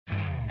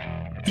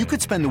You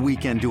could spend the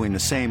weekend doing the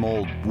same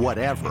old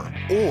whatever,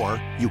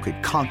 or you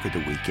could conquer the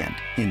weekend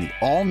in the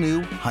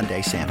all-new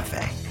Hyundai Santa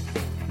Fe.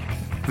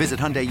 Visit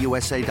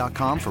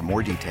HyundaiUSA.com for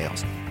more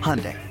details.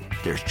 Hyundai,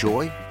 there's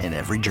joy in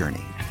every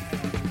journey.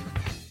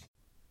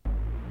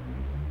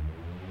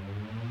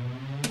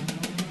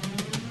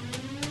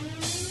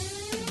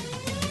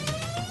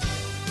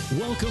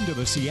 Welcome to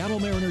the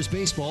Seattle Mariners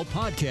Baseball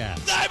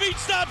Podcast. Diving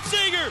stop,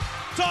 Seager.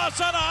 Toss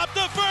on a hop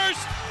to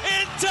first.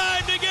 In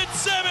time to get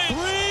Simmons.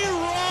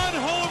 Three-run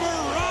homer.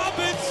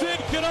 Robinson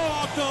Cano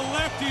off the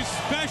lefty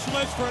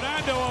specialist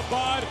Fernando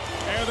Abad.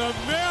 And the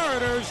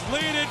Mariners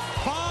lead it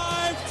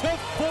 5-4.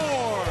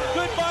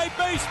 Goodbye,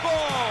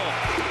 baseball.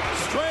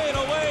 Straight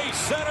away,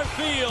 center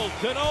field.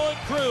 Cano and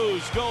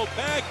Cruz go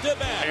back to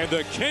back. And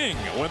the king,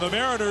 when the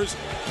Mariners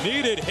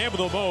needed him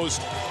the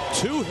most,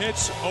 2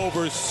 hits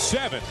over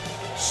 7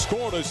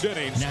 scoreless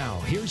innings. Now,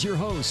 here's your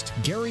host,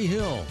 Gary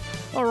Hill.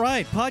 All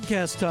right,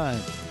 podcast time.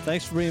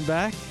 Thanks for being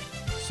back.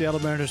 Seattle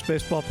Mariners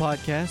Baseball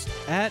Podcast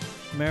at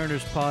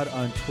Mariners Pod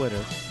on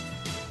Twitter.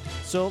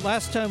 So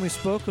last time we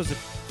spoke was a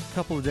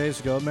couple of days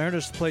ago.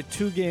 Mariners played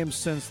 2 games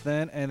since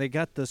then, and they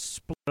got the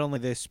split. Only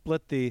they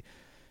split the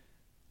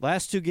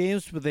last 2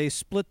 games, but they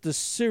split the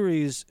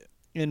series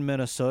in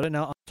Minnesota.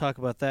 Now I'll talk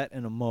about that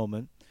in a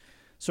moment.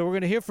 So we're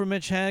going to hear from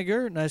Mitch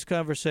Haniger. Nice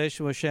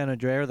conversation with Shannon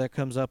Drayer. That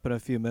comes up in a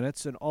few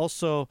minutes. And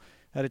also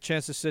had a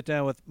chance to sit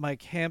down with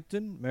Mike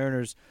Hampton,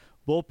 Mariners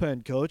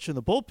bullpen coach. And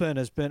the bullpen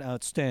has been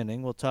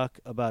outstanding. We'll talk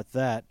about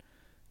that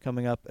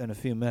coming up in a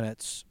few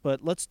minutes.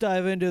 But let's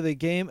dive into the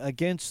game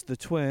against the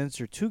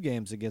Twins, or 2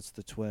 games against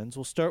the Twins.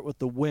 We'll start with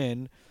the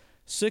win,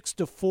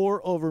 6-4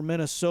 over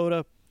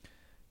Minnesota,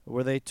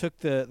 where they took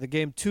the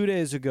game 2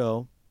 days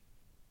ago.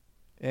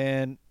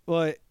 And,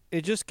 well,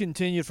 it just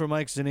continued for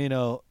Mike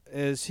Zunino,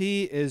 as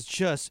he is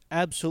just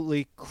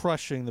absolutely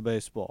crushing the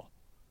baseball.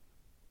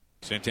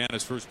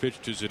 Santana's first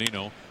pitch to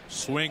Zunino.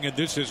 Swing, and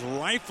this is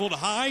rifled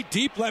high,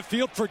 deep left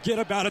field. Forget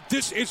about it.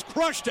 This is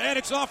crushed, and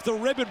it's off the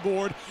ribbon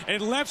board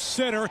and left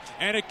center,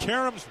 and it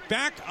caroms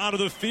back onto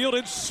the field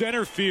in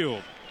center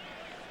field.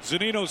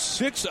 Zunino's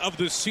 6th of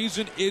the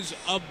season is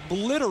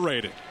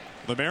obliterated.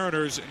 The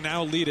Mariners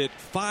now lead it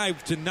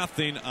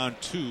 5-0 on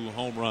 2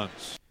 home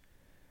runs.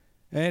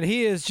 And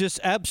he is just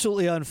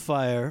absolutely on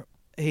fire.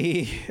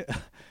 He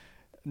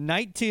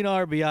 19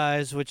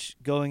 RBIs, which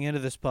going into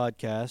this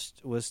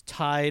podcast was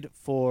tied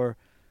for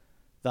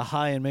the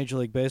high in Major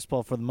League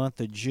Baseball for the month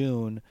of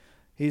June.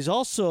 He's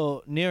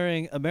also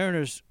nearing a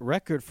Mariners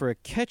record for a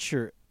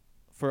catcher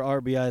for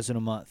RBIs in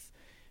a month.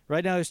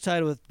 Right now he's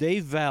tied with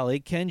Dave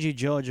Valley, Kenji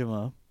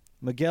Jojima,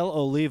 Miguel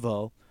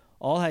Olivo.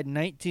 All had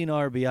 19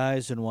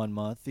 RBIs in 1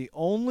 month. The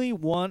only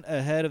one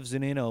ahead of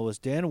Zunino was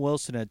Dan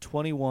Wilson at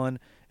 21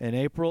 in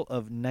April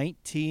of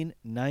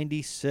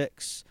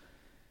 1996.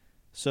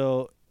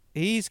 So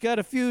he's got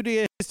a few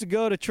days to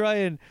go to try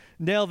and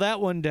nail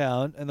that one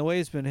down. And the way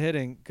he's been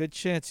hitting, good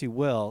chance he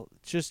will.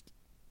 It's just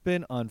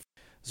been on.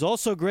 It's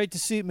also great to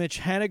see Mitch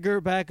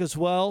Haniger back as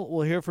well.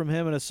 We'll hear from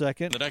him in a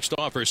second. The next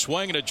offer,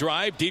 swing and a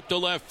drive deep to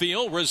left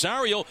field.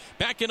 Rosario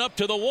backing up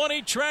to the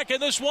 1-8 track,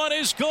 and this one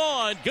is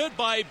gone.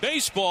 Goodbye,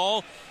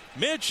 baseball.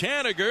 Mitch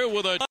Haniger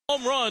with a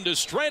home run to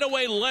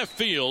straightaway left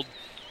field.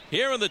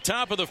 Here in the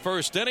top of the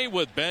first inning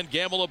with Ben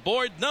Gamel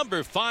aboard,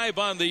 number 5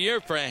 on the year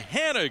for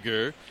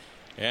Haniger.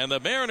 And the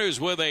Mariners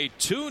with a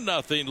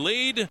 2-0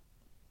 lead.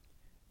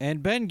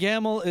 And Ben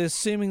Gamel is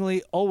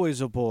seemingly always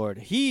aboard.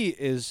 He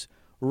is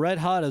red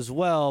hot as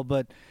well,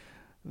 but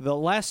the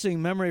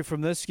lasting memory from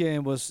this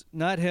game was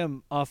not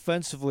him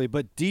offensively,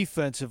 but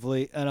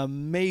defensively, an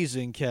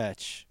amazing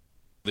catch.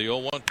 The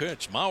 0-1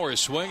 pitch. Mauer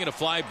swinging a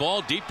fly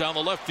ball deep down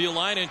the left field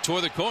line and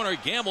toward the corner.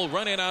 Gamble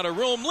running out of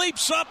room,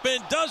 leaps up,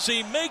 and does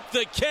he make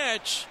the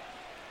catch?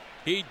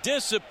 He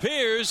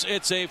disappears.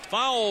 It's a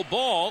foul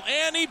ball,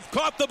 and he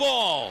caught the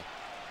ball.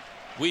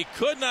 We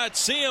could not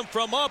see him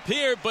from up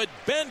here, but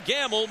Ben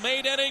Gamble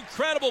made an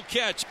incredible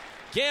catch.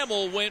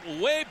 Gamble went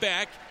way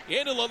back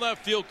into the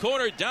left field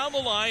corner, down the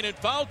line in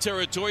foul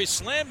territory,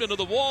 slammed into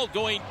the wall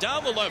going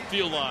down the left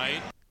field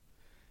line.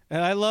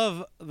 And I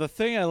love the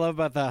thing I love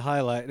about that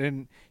highlight,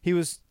 and he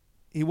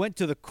went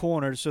to the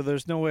corner, so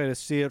there's no way to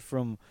see it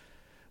from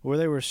where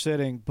they were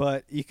sitting,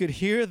 but you could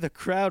hear the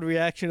crowd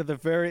reaction at the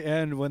very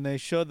end when they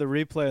showed the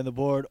replay on the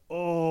board.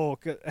 Oh,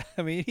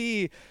 I mean,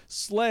 he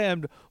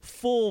slammed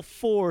full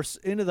force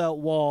into that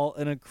wall.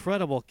 An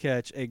incredible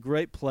catch, a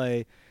great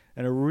play,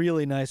 and a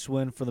really nice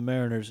win for the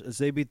Mariners as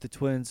they beat the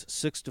Twins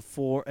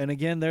 6-4. And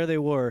again, there they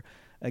were,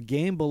 a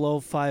game below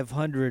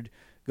 500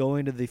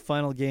 going to the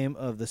final game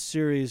of the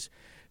series.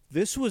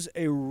 This was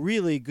a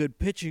really good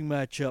pitching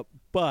matchup,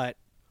 but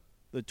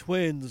the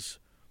Twins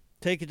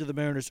take it to the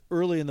Mariners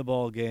early in the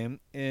ball game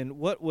in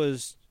what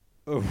was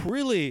a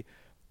really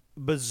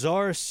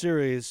bizarre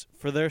series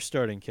for their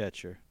starting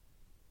catcher.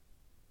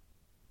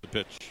 The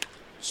pitch.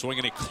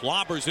 Swinging, he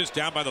clobbers this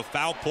down by the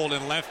foul pole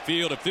in left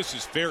field. If this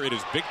is fair, it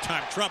is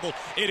big-time trouble.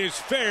 It is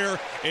fair.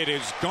 It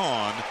is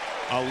gone.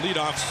 A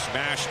leadoff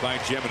smash by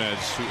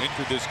Jimenez, who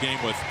entered this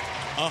game with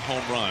a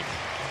home run.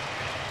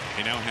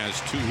 He now has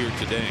 2 here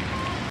today.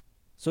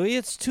 So he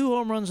hits 2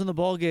 home runs in the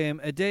ball game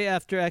a day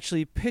after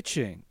actually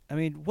pitching. I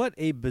mean, what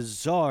a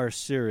bizarre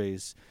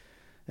series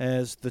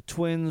as the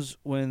Twins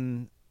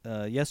win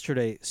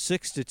yesterday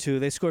 6-2.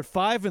 They scored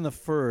 5 in the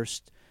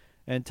first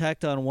and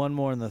tacked on 1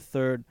 more in the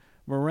third.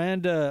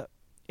 Miranda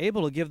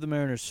able to give the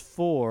Mariners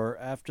 4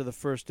 after the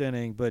first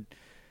inning, but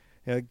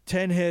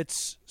 10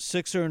 hits,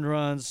 6 earned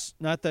runs,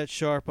 not that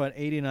sharp on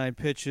 89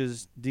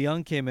 pitches.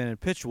 DeYoung came in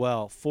and pitched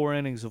well. 4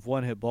 innings of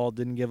 1-hit ball,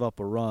 didn't give up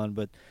a run,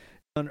 but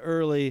done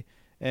early.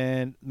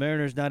 And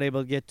Mariners not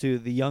able to get to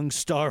the young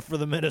star for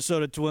the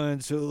Minnesota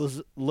Twins, who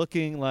was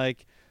looking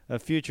like a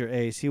future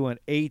ace. He went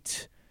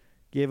 8,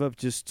 gave up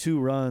just 2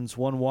 runs,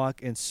 1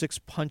 walk, and 6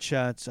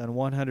 punch-outs on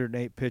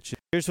 108 pitches.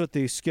 Here's what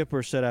the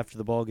skipper said after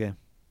the ball game.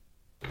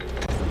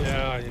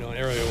 Yeah,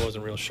 Ariel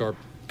wasn't real sharp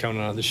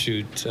coming out of the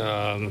chute.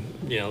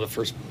 The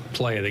first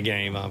play of the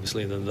game,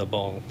 obviously, the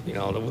ball,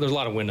 there's a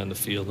lot of wind on the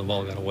field. The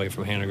ball got away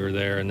from Haniger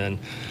there, and then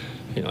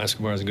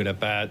Escobar has a good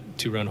at-bat,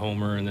 2-run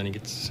homer, and then he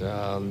gets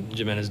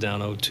Jimenez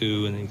down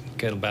 0-2, and he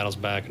kind of battles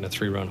back in a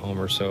 3-run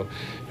homer. So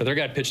their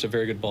guy pitched a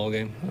very good ball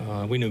game.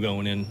 We knew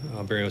going in,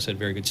 Berrios had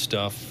very good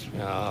stuff,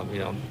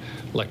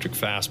 electric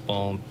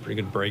fastball,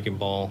 pretty good breaking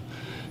ball.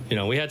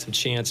 We had some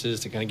chances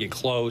to kind of get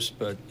close,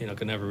 but,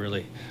 could never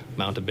really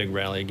mount a big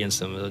rally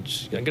against them. I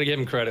got to give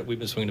him credit. We've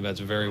been swinging the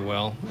bats very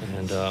well,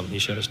 and he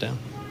shut us down.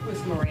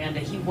 With Miranda,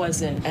 he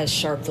wasn't as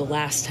sharp the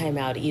last time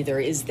out either.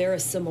 Is there a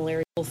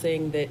similarity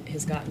thing that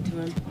has gotten to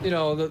him?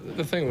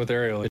 The thing with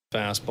Ariel is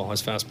fastball.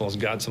 His fastball's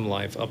got some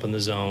life up in the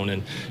zone,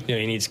 and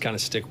he needs to kind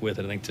of stick with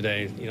it. I think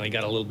today, he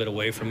got a little bit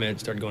away from it,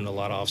 started going to a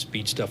lot of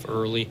off-speed stuff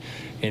early,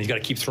 and he's got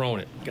to keep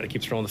throwing it. Got to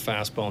keep throwing the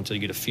fastball until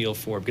you get a feel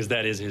for it, because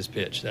that is his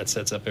pitch. That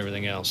sets up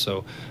everything else.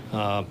 So,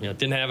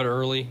 didn't have it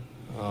early.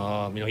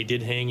 He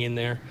did hang in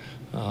there.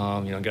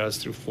 Got us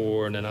through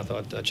 4, and then I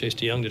thought Chase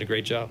DeYoung did a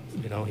great job.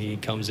 He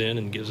comes in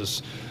and gives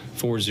us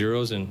 4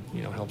 zeros and,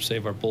 helps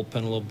save our bullpen a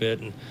little bit.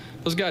 And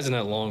those guys in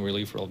that long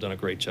relief role have done a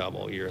great job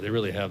all year. They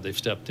really have. They've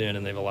stepped in,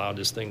 and they've allowed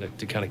this thing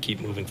to kind of keep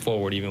moving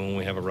forward even when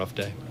we have a rough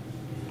day.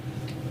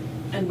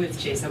 And with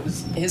Chase, that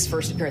was his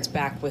first appearance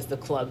back with the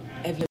club.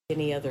 Have you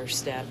any other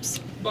steps?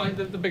 Well,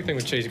 the big thing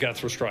with Chase, you got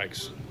to throw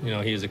strikes.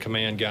 He's a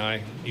command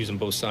guy, using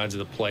both sides of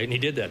the plate, and he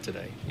did that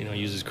today. He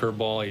uses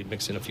curveball, he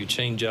mixed in a few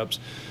change-ups,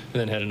 and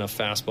then had enough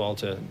fastball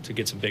to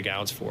get some big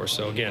outs for us.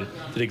 So, again,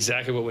 did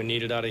exactly what we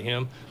needed out of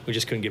him. We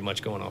just couldn't get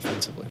much going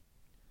offensively.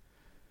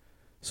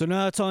 So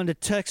now it's on to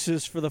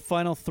Texas for the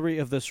final 3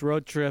 of this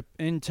road trip.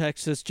 In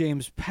Texas,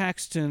 James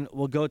Paxton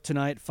will go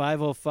tonight,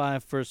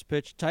 5:05 first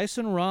pitch.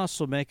 Tyson Ross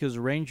will make his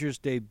Rangers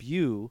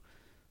debut,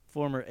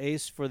 former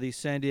ace for the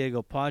San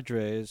Diego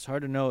Padres.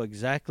 Hard to know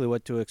exactly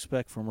what to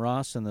expect from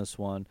Ross in this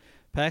one.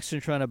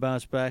 Paxton trying to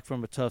bounce back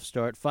from a tough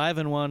start,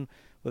 5-1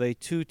 with a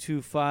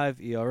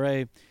 2.25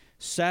 ERA.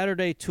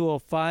 Saturday,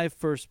 2:05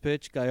 first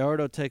pitch.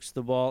 Gallardo takes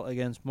the ball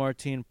against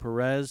Martin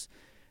Perez.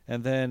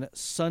 And then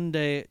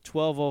Sunday,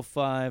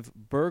 12:05,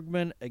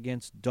 Bergman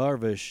against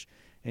Darvish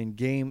in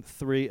Game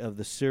 3 of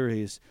the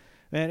series.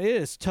 Man, it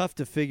is tough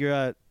to figure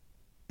out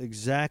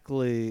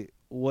exactly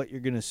what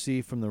you're going to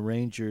see from the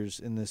Rangers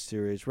in this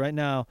series. Right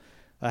now,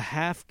 a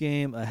half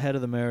game ahead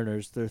of the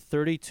Mariners. They're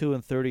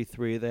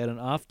 32-33. They had an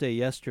off day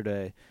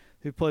yesterday.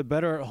 They played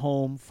better at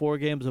home, 4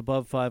 games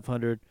above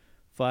 500,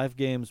 5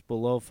 games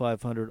below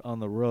 500 on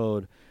the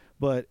road.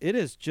 But it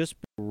has just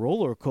been a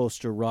roller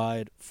coaster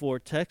ride for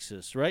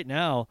Texas. Right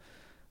now,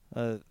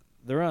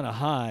 they're on a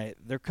high.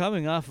 They're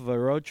coming off of a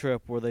road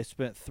trip where they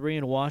spent 3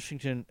 in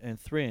Washington and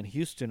 3 in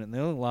Houston, and they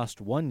only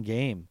lost 1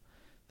 game.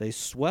 They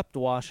swept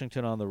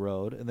Washington on the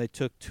road, and they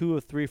took 2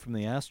 of 3 from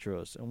the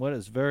Astros. And what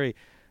is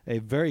a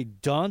very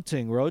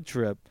daunting road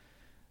trip,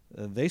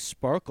 they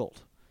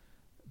sparkled.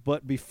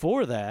 But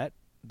before that,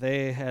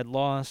 they had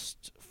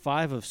lost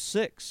 5 of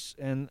 6,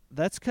 and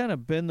that's kind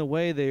of been the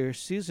way their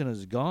season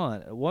has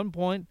gone. At one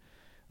point,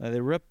 they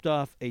ripped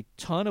off a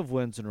ton of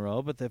wins in a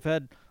row, but they've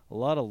had a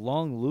lot of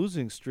long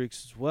losing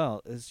streaks as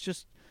well.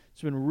 It's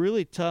been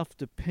really tough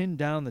to pin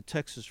down the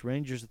Texas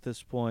Rangers at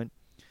this point.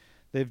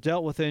 They've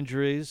dealt with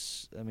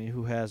injuries. I mean,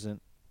 who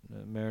hasn't?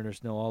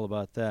 Mariners know all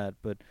about that.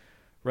 But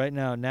right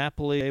now,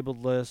 Napoli,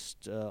 disabled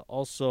list.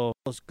 Also,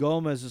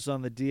 Gomez is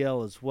on the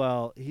DL as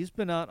well. He's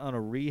been out on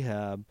a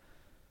rehab,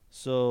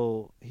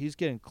 so he's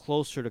getting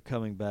closer to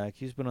coming back.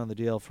 He's been on the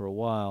DL for a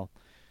while.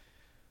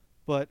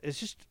 But it's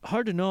just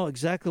hard to know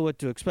exactly what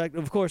to expect.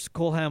 Of course,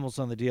 Cole Hamels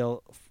on the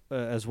DL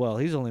as well.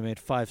 He's only made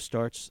 5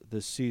 starts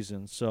this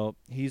season, so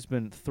he's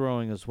been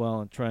throwing as well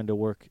and trying to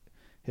work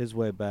his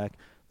way back.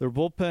 Their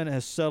bullpen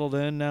has settled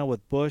in now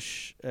with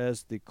Bush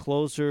as the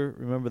closer.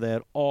 Remember, they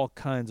had all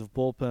kinds of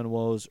bullpen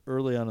woes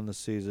early on in the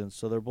season,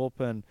 so their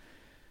bullpen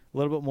a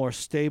little bit more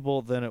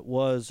stable than it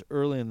was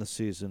early in the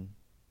season.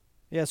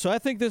 Yeah, so I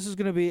think this is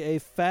going to be a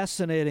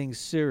fascinating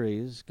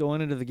series. Going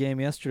into the game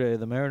yesterday,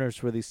 the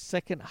Mariners were the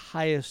second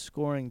highest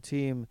scoring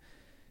team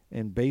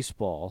in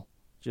baseball,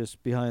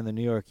 just behind the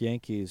New York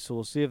Yankees. So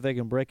we'll see if they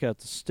can break out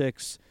the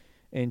sticks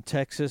in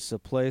Texas, a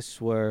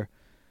place where,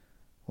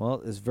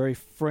 well, is very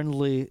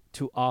friendly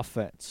to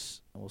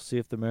offense. And we'll see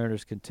if the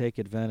Mariners can take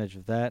advantage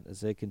of that as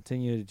they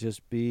continue to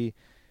just be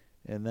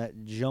and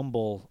that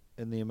jumble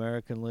in the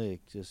American League.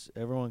 Just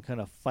everyone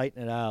kind of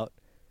fighting it out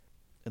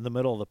in the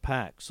middle of the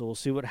pack. So we'll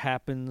see what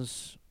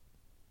happens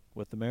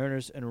with the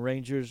Mariners and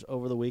Rangers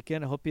over the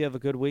weekend. I hope you have a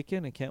good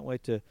weekend and can't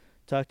wait to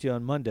talk to you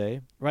on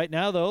Monday. Right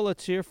now, though,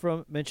 let's hear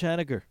from Mitch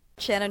Haniger.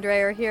 Shannon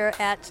Dreyer here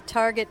at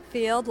Target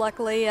Field.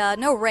 Luckily,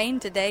 no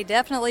rain today.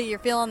 Definitely you're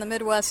feeling the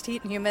Midwest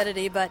heat and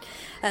humidity, but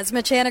as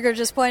Mitch Haniger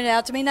just pointed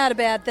out to me, not a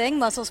bad thing.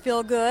 Muscles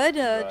feel good,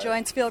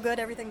 joints feel good,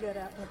 everything good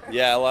out there.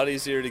 Yeah, a lot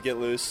easier to get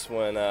loose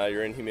when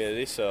you're in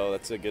humidity, so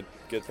that's a good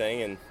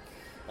thing.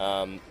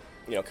 And,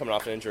 coming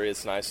off an injury,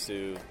 it's nice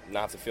to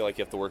not have to feel like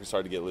you have to work as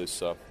hard to get loose,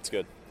 so it's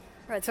good.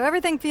 Right, so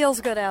everything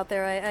feels good out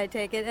there, I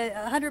take it.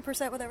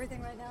 100% with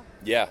everything right now?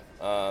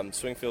 Yeah,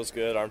 swing feels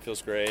good, arm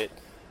feels great.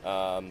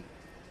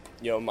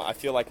 I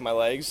feel like my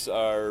legs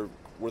were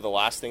the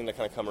last thing to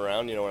kind of come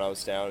around, when I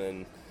was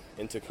down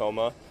in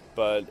Tacoma.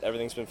 But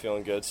everything's been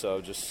feeling good,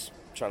 so just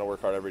trying to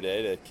work hard every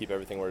day to keep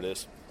everything where it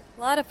is.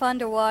 A lot of fun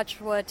to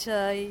watch what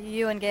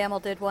you and Gamble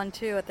did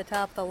 1-2 at the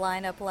top of the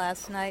lineup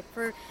last night.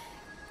 For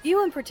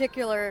you in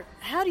particular,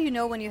 how do you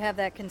know when you have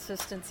that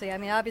consistency? I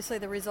mean, obviously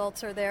the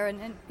results are there,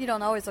 and you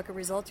don't always look at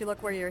results. You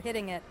look where you're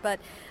hitting it.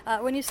 But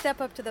when you step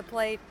up to the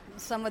plate,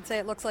 some would say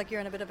it looks like you're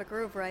in a bit of a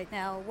groove right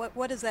now.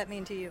 What does that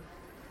mean to you?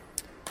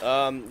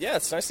 Yeah,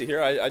 it's nice to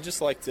hear. I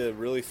just like to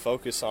really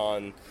focus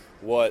on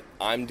what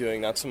I'm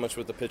doing, not so much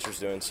what the pitcher's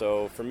doing.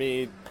 So for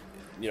me,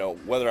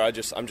 whether I'm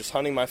just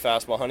hunting my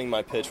fastball, hunting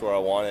my pitch where I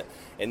want it,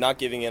 and not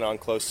giving in on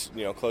close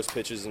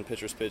pitches and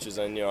pitcher's pitches.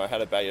 And I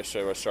had a bat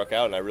yesterday where I struck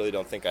out, and I really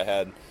don't think I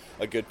had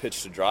a good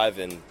pitch to drive.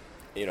 And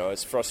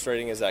as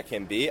frustrating as that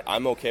can be,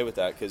 I'm okay with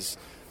that because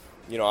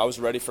I was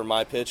ready for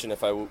my pitch, and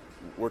if I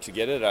were to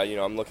get it,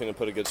 I'm looking to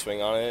put a good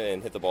swing on it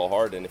and hit the ball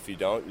hard. And if you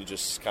don't, you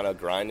just kind of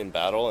grind and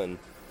battle, and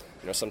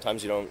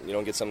sometimes you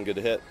don't get something good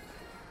to hit.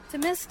 To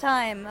miss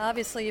time,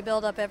 obviously you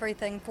build up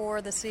everything for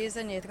the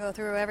season. You go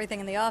through everything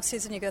in the off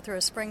season. You go through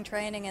a spring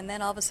training, and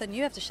then all of a sudden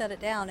you have to shut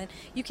it down, and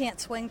you can't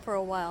swing for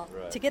a while.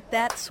 Right. To get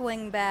that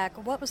swing back,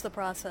 what was the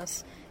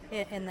process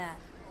in that?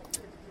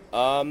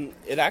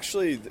 It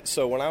actually,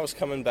 so when I was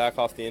coming back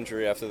off the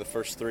injury after the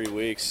first 3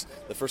 weeks,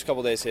 the first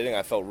couple days hitting,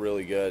 I felt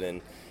really good,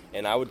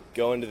 and I would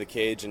go into the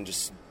cage and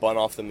just bunt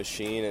off the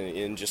machine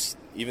and just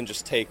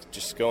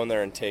go in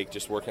there and take,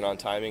 just working on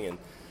timing.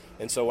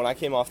 And so when I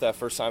came off that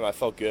first time, I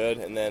felt good,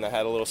 and then I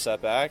had a little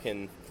setback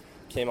and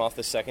came off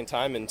the second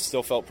time and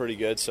still felt pretty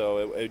good.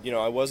 So,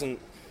 I wasn't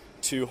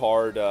too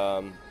hard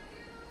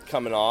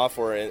coming off,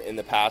 or in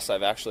the past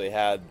I've actually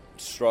had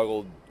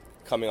struggled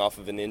coming off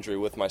of an injury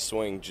with my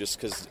swing just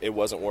because it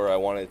wasn't where I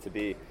wanted it to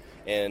be.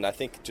 And I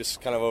think just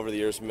kind of over the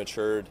years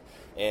matured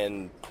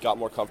and got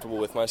more comfortable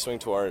with my swing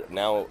to where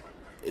now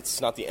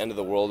it's not the end of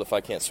the world if I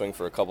can't swing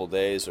for a couple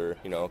days or,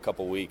 a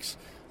couple weeks.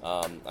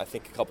 I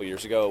think a couple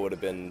years ago it would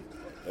have been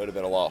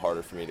a lot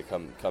harder for me to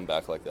come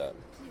back like that.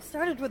 You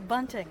started with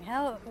bunting.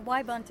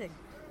 Why bunting?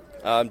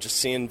 Just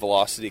seeing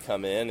velocity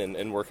come in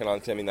and working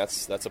on. I mean,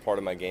 that's a part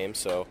of my game.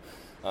 So,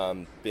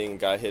 being a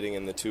guy hitting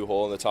in the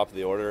 2-hole in the top of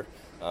the order,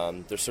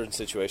 there's certain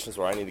situations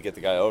where I need to get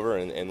the guy over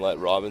and let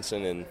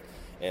Robinson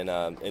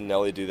and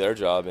Nelly do their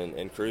job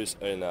and Cruz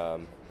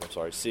and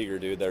Seager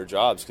do their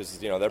jobs because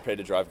they're paid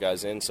to drive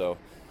guys in. So,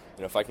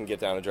 if I can get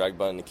down a drag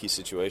bunt in a key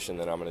situation,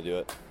 then I'm going to do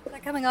it.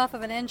 But coming off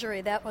of an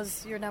injury, that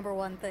was your number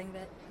one thing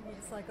that you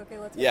just like, okay,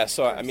 let's. Yeah,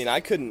 so I mean,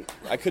 I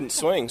couldn't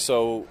swing.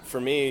 So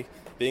for me,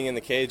 being in the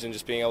cage and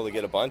just being able to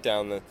get a bunt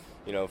down,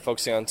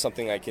 focusing on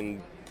something I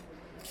can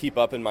keep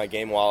up in my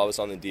game while I was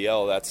on the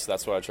DL,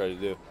 that's what I tried to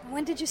do.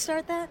 When did you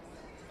start that?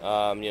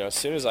 As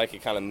soon as I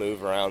could kind of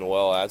move around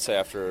well, I'd say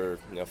after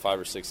 5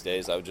 or 6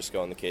 days, I would just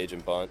go in the cage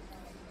and bunt.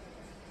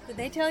 Did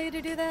they tell you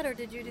to do that, or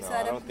did you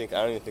decide? No, I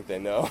don't even think they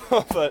know.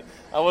 But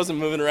I wasn't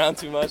moving around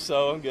too much,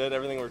 so I'm good.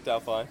 Everything worked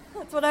out fine.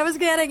 That's what I was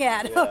getting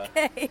at. Yeah.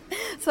 Okay.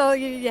 So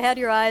you had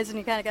your eyes and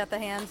you kind of got the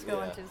hands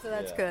going too. So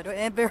that's good.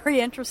 And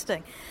very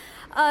interesting.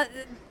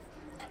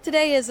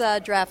 Today is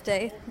draft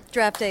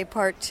day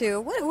part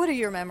 2. What are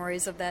your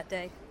memories of that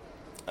day?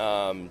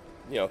 Kind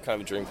of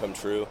a dream come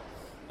true.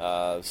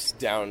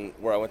 Down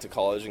where I went to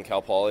college in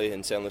Cal Poly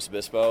in San Luis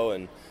Obispo,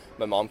 and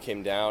my mom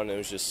came down, and it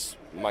was just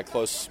my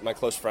close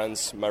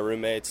friends, my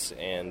roommates,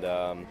 and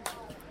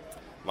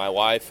my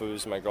wife, who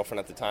was my girlfriend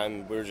at the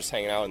time. We were just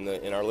hanging out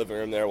in our living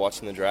room there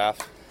watching the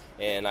draft,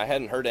 and I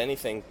hadn't heard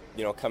anything,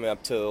 coming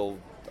up till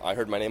I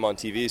heard my name on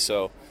TV.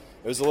 So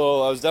I was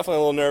definitely a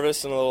little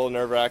nervous and a little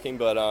nerve-wracking,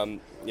 but it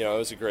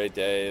was a great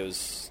day. It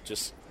was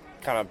just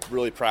kind of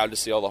really proud to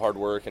see all the hard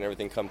work and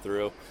everything come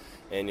through,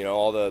 and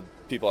all the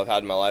people I've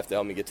had in my life to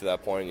help me get to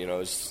that point. It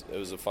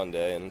was a fun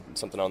day and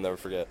something I'll never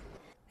forget.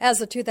 As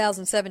the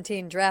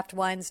 2017 draft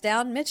winds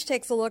down, Mitch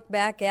takes a look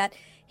back at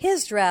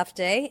his draft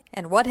day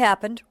and what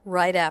happened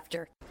right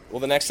after. Well,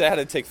 the next day I had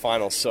to take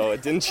finals, so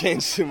it didn't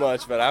change too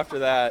much. But after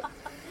that,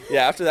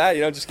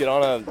 just get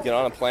on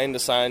a plane to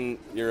sign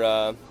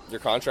your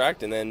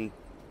contract, and then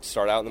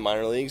start out in the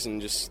minor leagues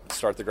and just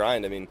start the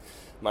grind. I mean,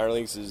 minor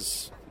leagues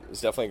is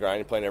definitely a grind.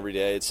 You're playing every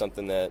day. It's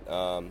something that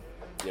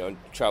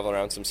traveling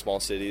around some small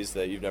cities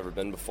that you've never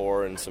been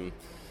before, and some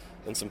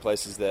in some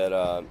places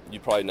that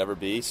you'd probably never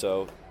be.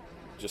 So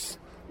just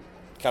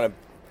kind of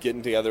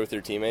getting together with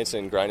your teammates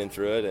and grinding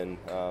through it, and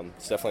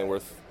it's definitely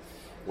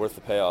worth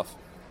the payoff.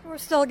 We're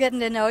still getting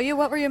to know you.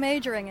 What were you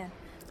majoring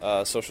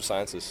in? Social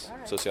sciences,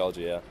 right.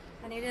 Sociology, yeah.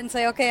 And you didn't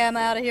say, okay, I'm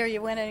out of here,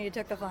 you went and you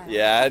took the finals.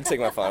 Yeah, I had to take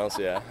my finals,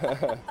 yeah.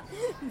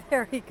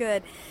 Very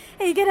good.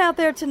 Hey, you get out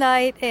there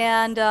tonight,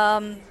 and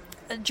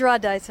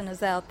Jarrod Dyson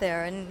is out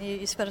there, and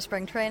you spent a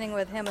spring training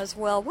with him as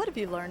well. What have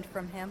you learned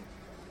from him?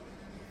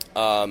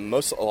 A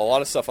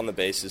lot of stuff on the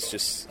bases,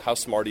 just how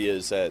smart he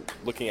is at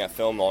looking at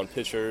film on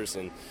pitchers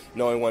and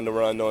knowing when to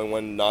run, knowing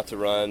when not to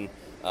run,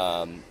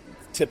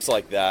 tips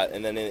like that.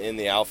 And then in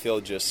the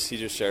outfield, he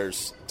just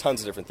shares tons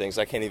of different things.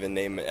 I can't even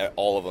name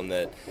all of them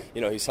that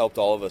he's helped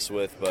all of us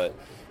with. But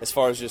as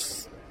far as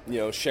just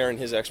sharing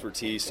his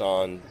expertise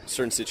on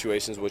certain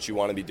situations, what you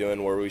want to be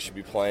doing, where we should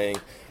be playing,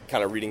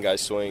 kind of reading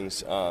guys'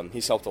 swings,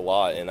 he's helped a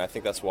lot. And I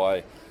think that's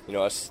why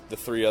us, the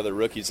 3 other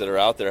rookies that are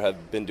out there,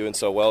 have been doing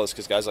so well, is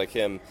because guys like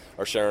him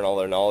are sharing all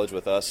their knowledge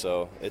with us.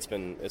 So it's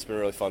been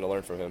really fun to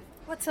learn from him.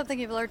 What's something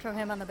you've learned from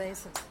him on the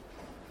bases?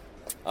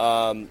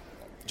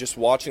 Just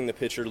watching the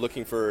pitcher,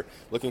 looking for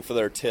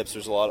their tips.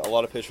 There's a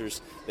lot of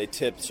pitchers, they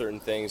tip certain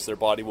things. Their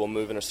body will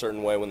move in a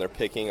certain way when they're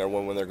picking or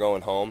when they're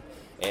going home,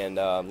 and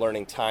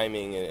learning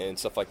timing and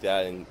stuff like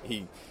that. And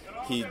he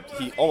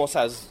almost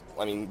has.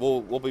 I mean,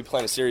 we'll be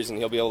playing a series, and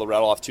he'll be able to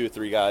rattle off 2 or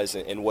 3 guys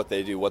and what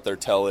they do, what their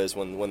tell is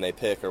when they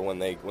pick or when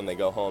they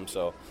go home.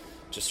 So,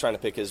 just trying to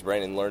pick his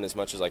brain and learn as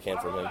much as I can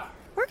from him.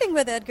 Working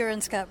with Edgar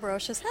and Scott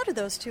Brocious, how do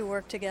those 2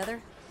 work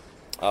together?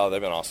 Oh,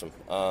 they've been awesome.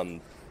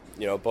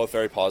 Both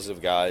very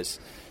positive guys,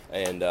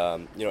 and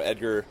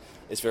Edgar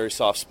is very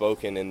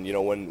soft-spoken, and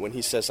when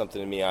he says something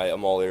to me,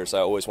 I'm all ears. I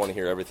always want to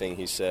hear everything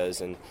he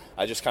says, and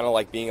I just kind of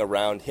like being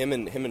around him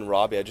and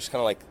Robbie. I just kind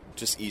of like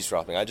just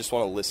eavesdropping. I just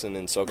want to listen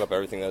and soak up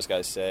everything those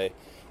guys say.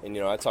 And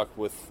I talked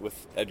with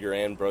Edgar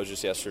and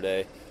Brocious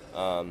yesterday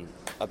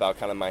about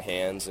kind of my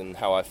hands and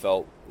how I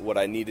felt, what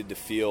I needed to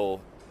feel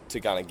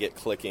to kind of get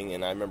clicking.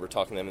 And I remember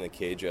talking to them in the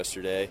cage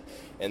yesterday,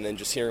 and then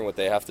just hearing what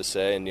they have to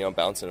say and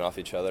bouncing off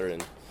each other,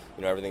 and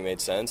everything made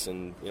sense,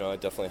 and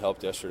it definitely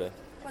helped yesterday.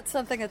 What's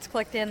something that's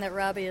clicked in that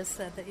Robbie has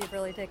said that you've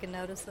really taken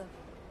notice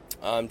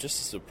of? Just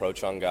his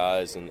approach on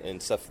guys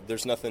and stuff.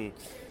 There's nothing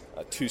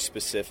too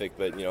specific,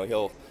 but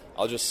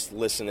I'll just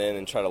listen in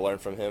and try to learn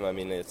from him. I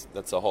mean,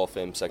 that's a Hall of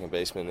Fame second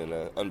baseman and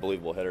an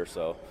unbelievable hitter.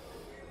 So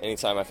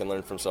anytime I can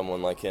learn from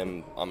someone like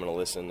him, I'm going to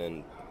listen.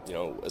 And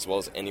as well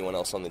as anyone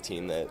else on the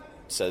team that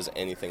says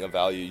anything of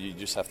value, you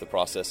just have to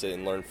process it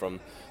and learn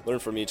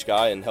from each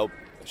guy and help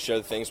share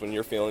the things when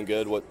you're feeling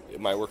good, what it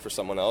might work for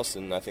someone else.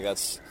 And I think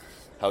that's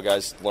how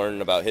guys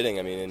learn about hitting.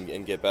 I mean,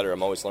 and get better.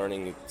 I'm always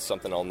learning. It's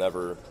something I'll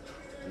never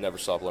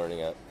stop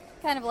learning at.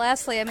 Kind of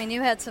lastly, I mean,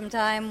 you had some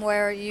time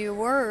where you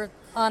were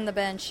on the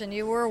bench and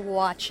you were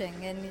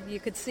watching, and you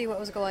could see what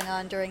was going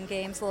on during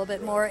games a little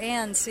bit more,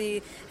 and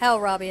see how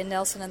Robbie and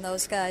Nelson and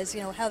those guys,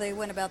 how they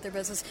went about their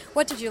business.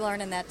 What did you learn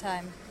in that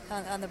time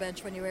on the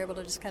bench when you were able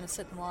to just kind of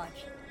sit and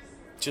watch?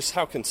 Just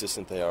how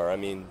consistent they are. I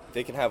mean,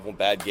 they can have a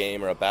bad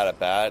game or a bad at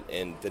bat,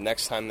 and the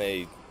next time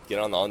they get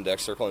on the on-deck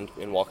circle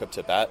and walk up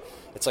to bat,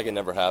 it's like it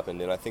never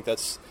happened. And I think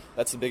that's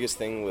the biggest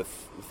thing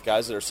with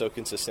guys that are so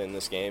consistent in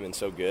this game and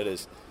so good,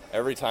 is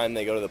every time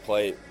they go to the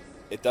plate,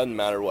 it doesn't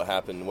matter what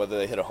happened, whether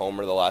they hit a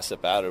homer the last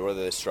at bat or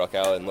whether they struck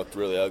out and looked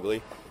really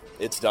ugly.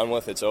 It's done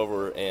with, it's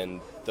over, and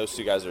those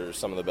 2 guys are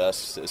some of the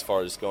best as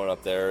far as going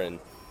up there and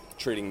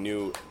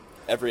treating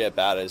every at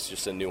bat as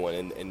just a new one,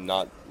 and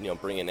not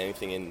bringing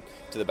anything in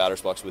to the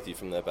batter's box with you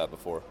from the at bat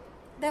before.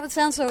 That would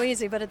sound so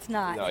easy, but it's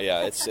not. No,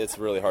 yeah, it's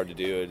really hard to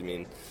do. I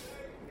mean,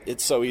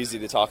 it's so easy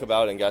to talk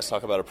about, and guys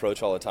talk about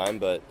approach all the time,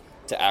 but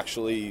to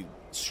actually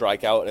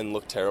strike out and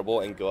look terrible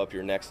and go up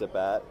your next at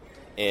bat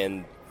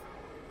and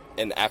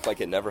act like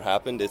it never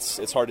happened,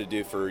 it's hard to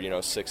do for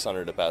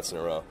 600 at bats in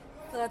a row.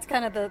 So that's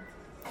kind of the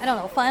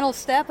final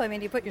step. I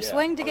mean, you put your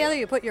swing together,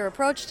 you put your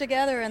approach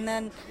together, and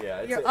then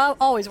you're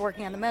always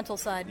working on the mental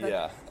side. But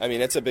yeah, I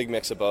mean, it's a big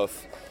mix of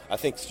both. I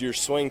think your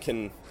swing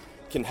can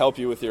help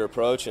you with your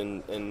approach,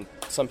 and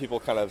some people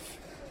kind of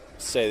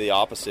say the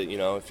opposite.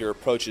 If your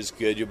approach is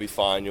good, you'll be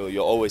fine. You'll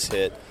always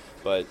hit,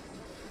 but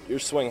your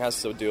swing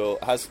has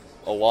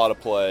a lot of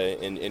play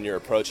in your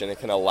approach, and it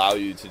can allow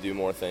you to do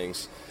more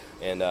things.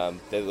 And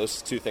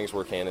those 2 things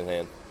work hand in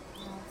hand.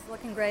 Well, it's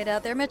looking great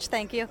out there. Mitch,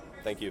 thank you.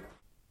 Thank you.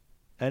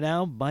 And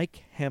now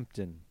Mike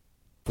Hampton.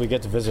 We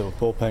get to visit with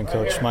bullpen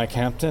coach Mike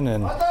Hampton,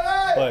 and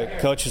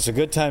Coach, it's a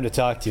good time to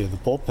talk to you. The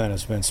bullpen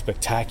has been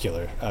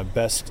spectacular.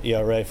 Best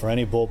ERA for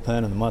any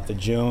bullpen in the month of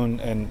June,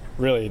 and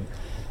really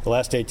the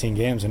last 18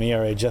 games, an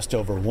ERA just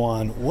over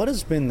 1. What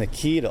has been the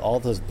key to all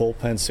this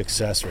bullpen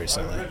success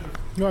recently?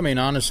 Well, I mean,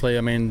 honestly,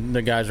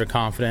 the guys are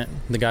confident.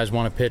 The guys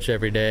want to pitch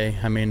every day.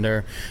 I mean,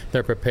 they're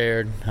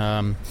prepared.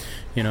 Mel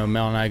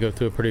and I go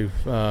through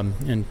a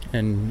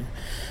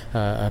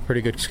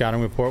pretty good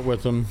scouting report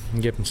with them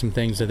and give them some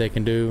things that they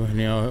can do,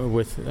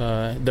 with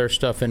their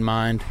stuff in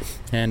mind.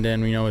 And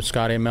then, with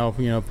Scotty and Mel,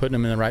 putting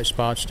them in the right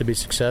spots to be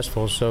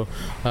successful. So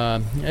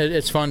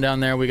it's fun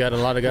down there. We got a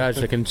lot of guys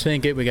that can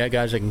sink it. We got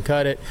guys that can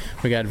cut it.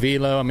 We got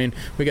velo. I mean,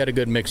 we got a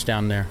good mix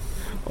down there.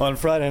 Well, on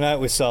Friday night,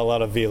 we saw a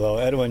lot of velo.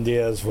 Edwin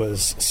Diaz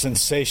was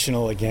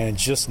sensational again,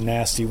 just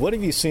nasty. What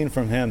have you seen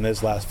from him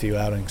his last few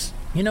outings?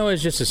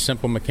 It's just a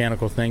simple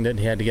mechanical thing that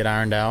he had to get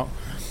ironed out.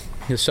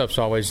 His stuff's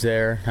always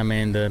there. I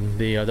mean,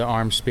 the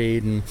arm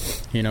speed, and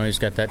he's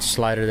got that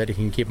slider that he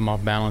can keep him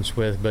off balance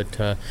with.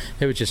 But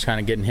it was just kind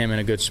of getting him in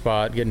a good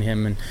spot, getting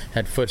him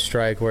at foot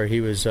strike where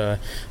he was in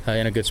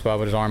a good spot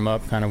with his arm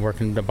up, kind of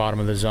working the bottom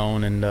of the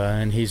zone,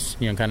 and he's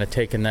kind of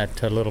taking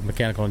that little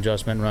mechanical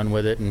adjustment and run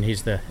with it. And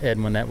he's the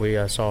Edwin that we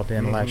saw at the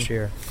end of last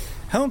year.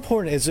 How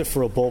important is it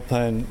for a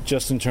bullpen,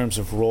 just in terms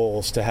of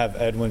roles, to have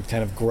Edwin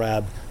kind of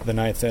grab the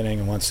ninth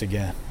inning once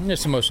again?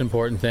 It's the most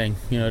important thing,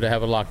 to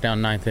have a lockdown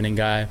ninth inning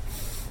guy.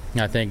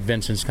 I think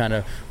Vincent's kind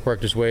of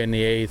worked his way in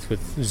the eighth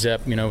with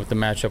Zepp, with the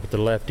matchup with the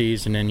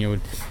lefties, and then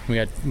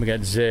we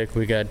got Zick,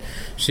 we got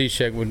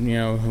Cishek,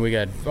 we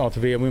got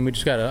Altavia. I mean, we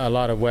just got a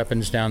lot of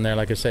weapons down there.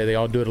 Like I say, they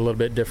all do it a little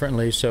bit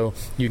differently, so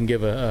you can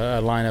give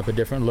a lineup a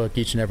different look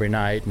each and every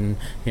night, and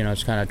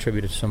it's kind of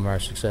attributed to some of our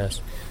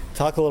success.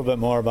 Talk a little bit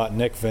more about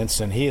Nick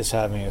Vincent. He is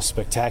having a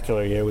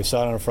spectacular year. We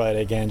saw it on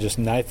Friday again, just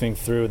knifing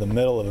through the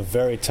middle of a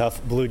very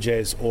tough Blue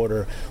Jays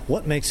order.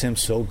 What makes him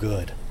so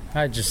good?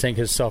 I just think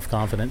his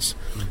self-confidence.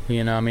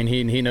 He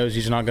knows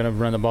he's not going to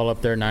run the ball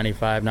up there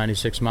 95,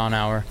 96 mile an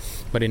hour,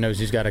 but he knows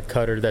he's got a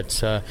cutter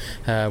that's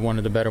one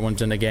of the better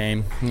ones in the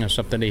game,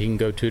 something that he can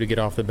go to get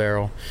off the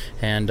barrel.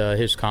 And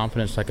his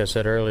confidence, like I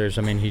said earlier, is,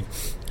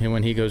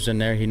 when he goes in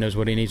there, he knows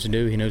what he needs to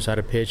do. He knows how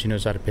to pitch. He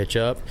knows how to pitch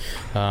up.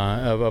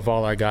 Of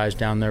all our guys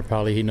down there,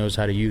 probably he knows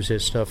how to use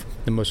his stuff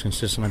the most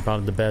consistently,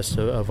 probably the best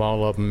of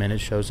all of them, and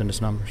it shows in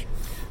his numbers.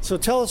 So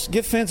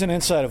give fans an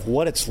insight of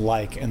what it's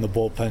like in the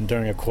bullpen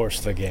during a course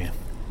of the game.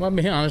 Well, I'll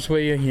be honest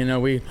with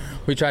you,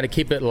 we try to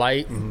keep it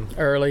light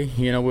early.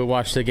 We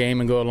watch the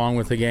game and go along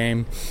with the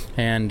game.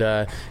 And,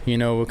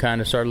 we'll kind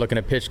of start looking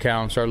at pitch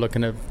count, start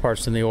looking at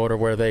parts in the order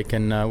where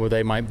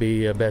they might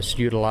be best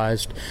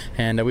utilized.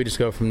 And we just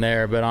go from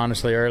there. But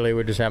honestly, early,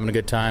 we're just having a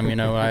good time.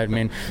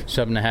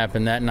 Something that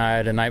happened that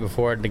night, the night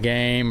before at the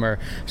game, or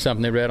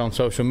something they read on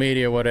social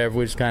media or whatever,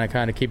 we just kind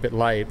of keep it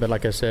light. But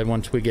like I said,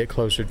 once we get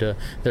closer to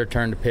their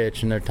turn to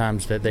pitch and their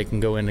times that they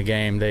can go in the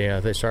game,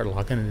 they start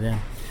locking it in.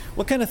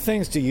 What kind of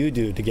things do you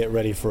do to get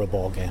ready for a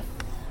ball game?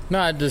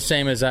 No, the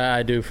same as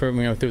I do for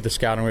through the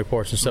scouting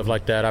reports and stuff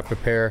like that. I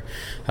prepare,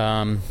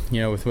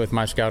 with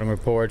my scouting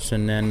reports,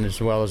 and then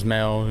as well as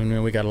Mel.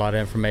 We got a lot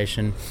of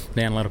information.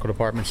 The analytical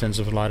department sends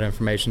us a lot of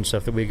information,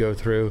 stuff that we go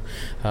through.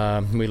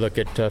 We look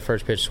at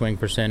first pitch swing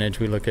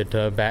percentage. We look at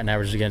batting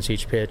averages against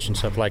each pitch and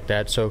stuff like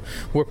that. So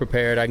we're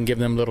prepared. I can give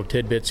them little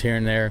tidbits here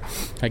and there.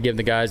 I give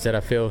the guys that I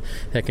feel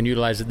that can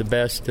utilize it the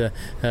best, the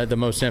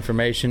most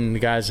information. The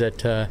guys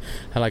that,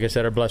 like I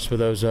said, are blessed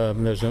with those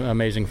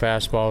amazing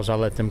fastballs, I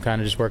let them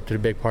kind of just work to the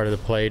big part of the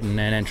plate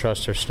and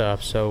trust their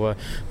stuff. So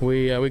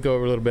we go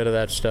over a little bit of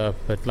that stuff,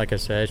 but like I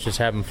said, it's just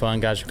having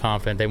fun. Guys are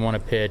confident, they want to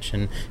pitch,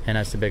 and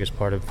that's the biggest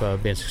part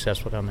of being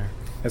successful down there.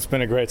 It's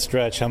been a great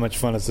stretch. How much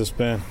fun has this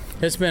been?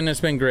 It's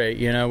been great.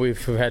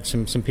 We've had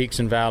some peaks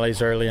and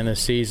valleys early in this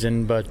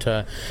season, but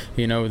the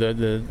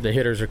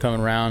hitters are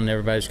coming around, and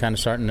everybody's kind of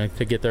starting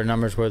to get their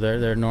numbers where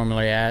they're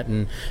normally at,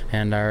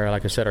 and our,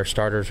 like I said, our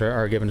starters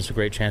are giving us a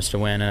great chance to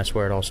win, and that's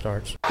where it all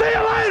starts. See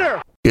you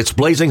later! It's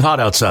blazing hot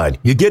outside.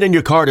 You get in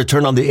your car to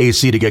turn on the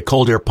AC to get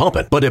cold air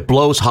pumping, but it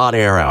blows hot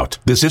air out.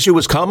 This issue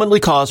is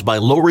commonly caused by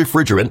low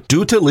refrigerant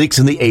due to leaks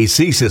in the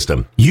AC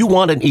system. You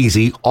want an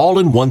easy,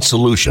 all-in-one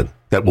solution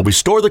that will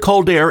restore the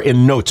cold air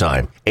in no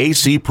time.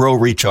 AC Pro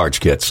Recharge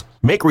Kits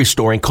make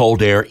restoring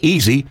cold air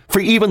easy for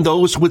even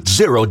those with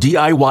zero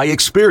DIY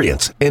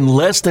experience in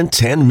less than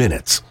 10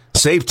 minutes.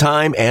 Save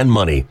time and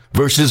money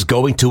versus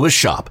going to a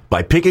shop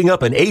by picking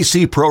up an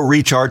AC Pro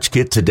Recharge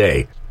Kit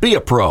today. Be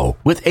a pro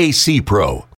with AC Pro.